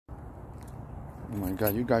Oh my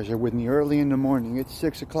God, you guys are with me early in the morning. It's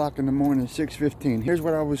 6 o'clock in the morning, 6:15. Here's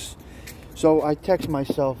what I was, so I text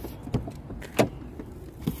myself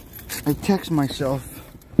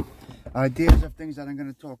ideas of things that I'm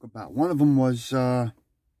going to talk about. One of them was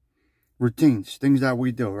routines, things that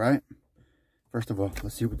we do, right? First of all,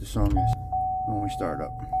 let's see what the song is when we start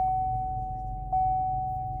up.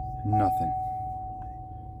 Nothing.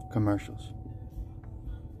 Commercials.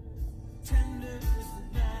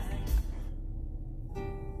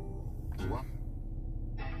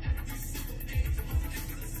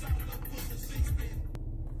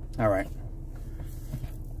 All right.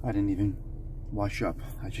 I didn't even wash up.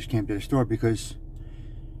 I just came to the store because,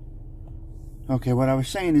 okay, what I was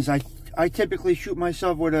saying is I typically shoot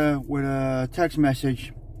myself with a text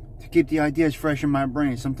message to keep the ideas fresh in my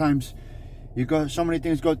brain. Sometimes so many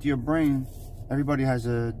things go to your brain. Everybody has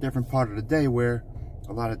a different part of the day where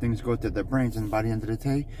a lot of things go to their brains, and by the end of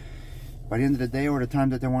the day or the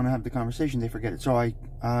time that they want to have the conversation, they forget it. So I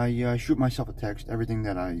shoot myself a text, everything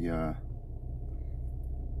that I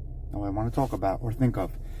want to talk about or think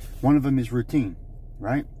of. One of them is routine,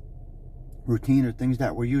 right? Routine are things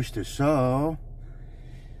that we're used to. So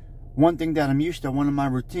one thing that I'm used to, one of my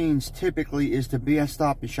routines typically is to be at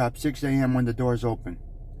Stop and Shop 6 a.m. when the doors open.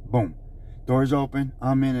 Boom. Doors open,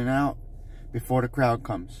 I'm in and out before the crowd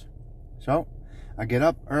comes. So I get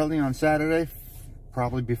up early on Saturday,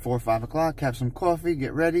 probably before 5 o'clock, have some coffee,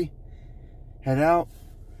 get ready, head out.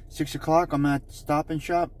 6 o'clock, I'm at Stop and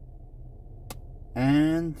Shop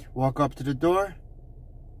and walk up to the door,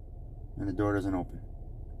 and the door doesn't open.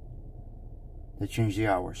 They change the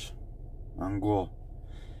hours on Google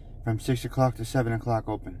from 6 o'clock to 7 o'clock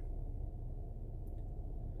open.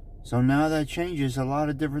 So now that changes a lot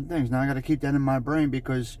of different things. Now I got to keep that in my brain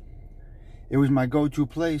because it was my go-to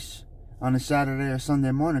place on a Saturday or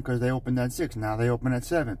Sunday morning because they opened at 6. Now they open at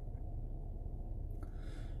 7.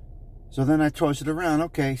 So then I toss it around.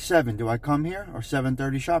 Okay, 7. Do I come here or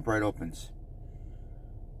 7:30 ShopRite opens?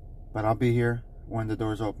 But I'll be here when the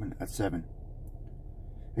doors open at 7.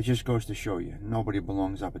 It just goes to show you, nobody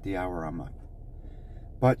belongs up at the hour I'm up.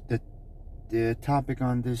 But the topic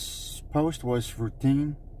on this post was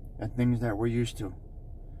routine and things that we're used to.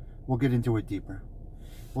 We'll get into it deeper.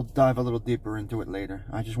 We'll dive a little deeper into it later.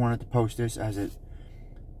 I just wanted to post this as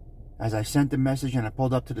I sent the message and I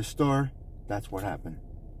pulled up to the store. That's what happened.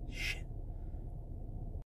 Shit.